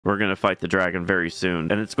we're going to fight the dragon very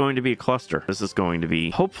soon, and it's going to be a cluster. This is going to be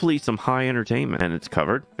hopefully some high entertainment, and it's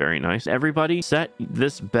covered. Very nice. Everybody set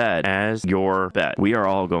this bed as your bed. We are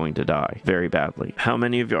all going to die very badly. How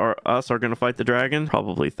many of us are going to fight the dragon?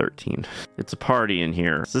 Probably 13. It's a party in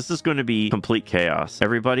here. So this is going to be complete chaos.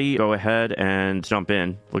 Everybody go ahead and jump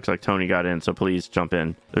in. Looks like Tony got in, so please jump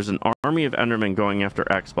in. There's an army of Endermen going after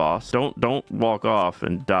X-Boss. Don't walk off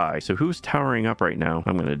and die. So who's towering up right now?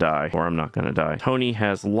 I'm going to die, or I'm not going to die. Tony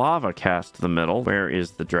has lava cast to the middle. Where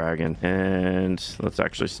is the dragon? And let's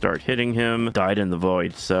actually start hitting him. Died in the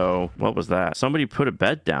void. So what was that? Somebody put a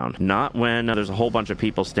bed down. Not when there's a whole bunch of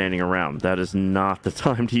people standing around. That is not the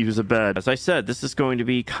time to use a bed. As I said, this is going to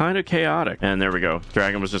be kind of chaotic. And there we go.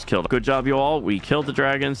 Dragon was just killed. Good job, you all. We killed the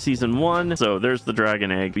dragon season 1. So there's the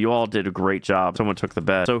dragon egg. You all did a great job. Someone took the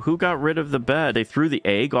bed. So who got rid of the bed? They threw the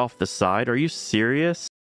egg off the side. Are you serious?